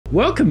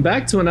Welcome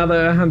back to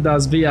another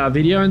ErhanDoesVR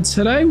video, and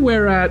today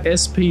we're at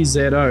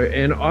SPZO,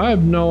 and I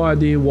have no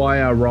idea why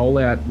our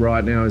rollout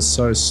right now is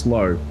so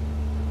slow.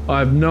 I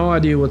have no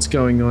idea what's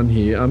going on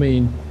here. I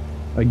mean,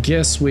 I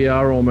guess we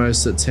are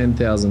almost at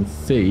 10,000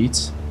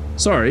 feet.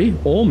 Sorry,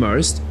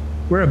 almost.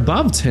 We're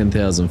above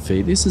 10,000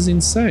 feet. This is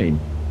insane.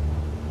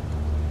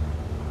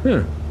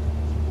 Huh.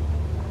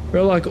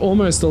 We're like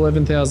almost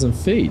 11,000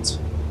 feet.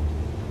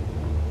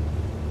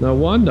 No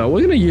wonder. We're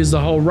going to use the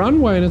whole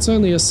runway and it's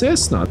only a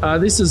Cessna.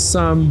 This is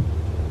some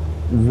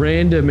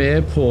random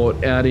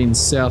airport out in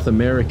South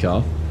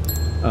America.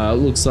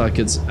 Looks like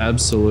it's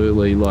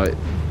absolutely like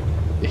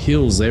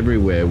hills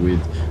everywhere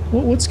with...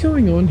 What's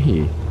going on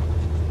here?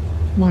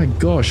 My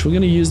gosh, we're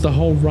going to use the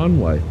whole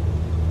runway.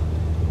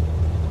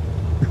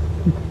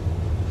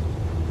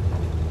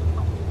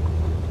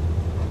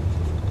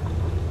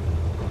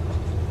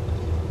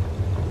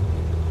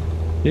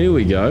 Here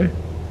we go.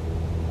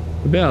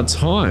 About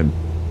time.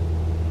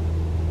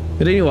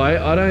 But anyway,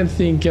 I don't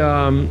think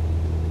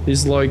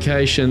this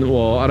location,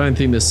 well, I don't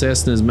think the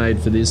Cessna's made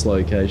for this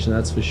location,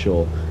 that's for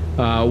sure.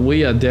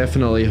 We are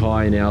definitely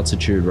high in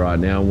altitude right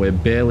now, and we're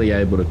barely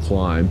able to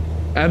climb.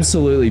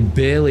 Absolutely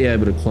barely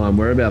able to climb.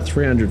 We're about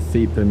 300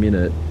 feet per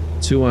minute,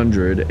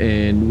 200,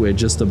 and we're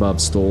just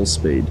above stall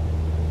speed.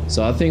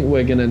 So I think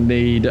we're gonna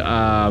need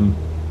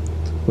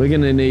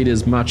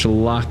as much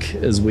luck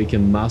as we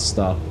can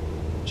muster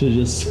to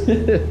just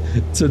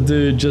to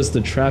do just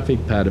the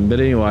traffic pattern. But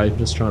anyway,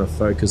 just trying to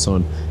focus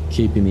on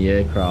keeping the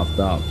aircraft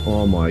up.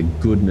 Oh my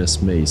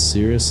goodness me,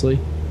 seriously?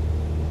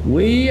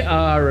 We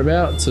are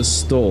about to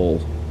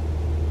stall.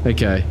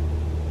 Okay,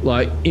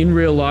 like in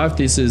real life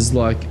this is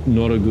like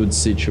not a good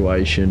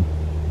situation.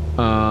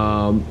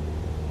 Yeah,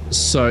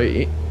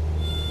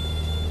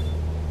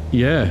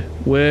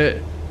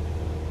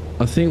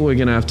 I think we're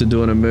gonna have to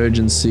do an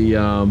emergency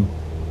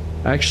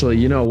actually,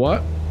 you know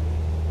what?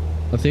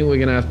 I think we're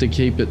gonna have to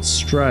keep it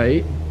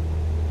straight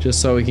just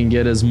so we can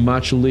get as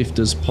much lift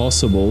as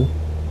possible.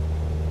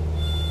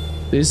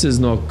 This is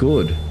not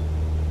good.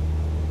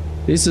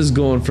 This has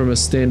gone from a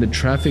standard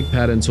traffic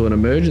pattern to an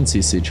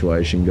emergency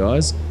situation,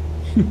 guys.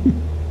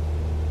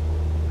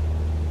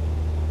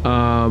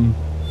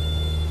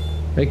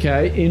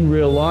 Okay, in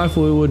real life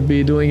we would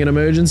be doing an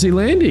emergency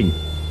landing.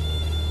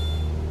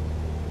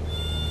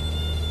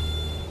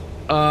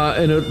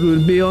 And it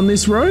would be on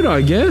this road,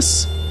 I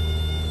guess.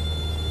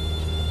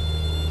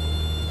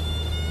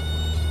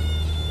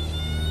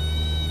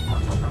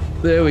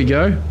 There we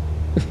go.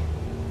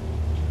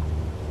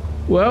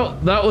 Well,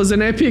 that was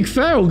an epic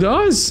fail,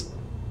 guys.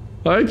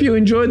 I hope you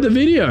enjoyed the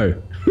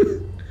video.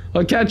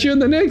 I'll catch you in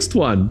the next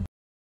one.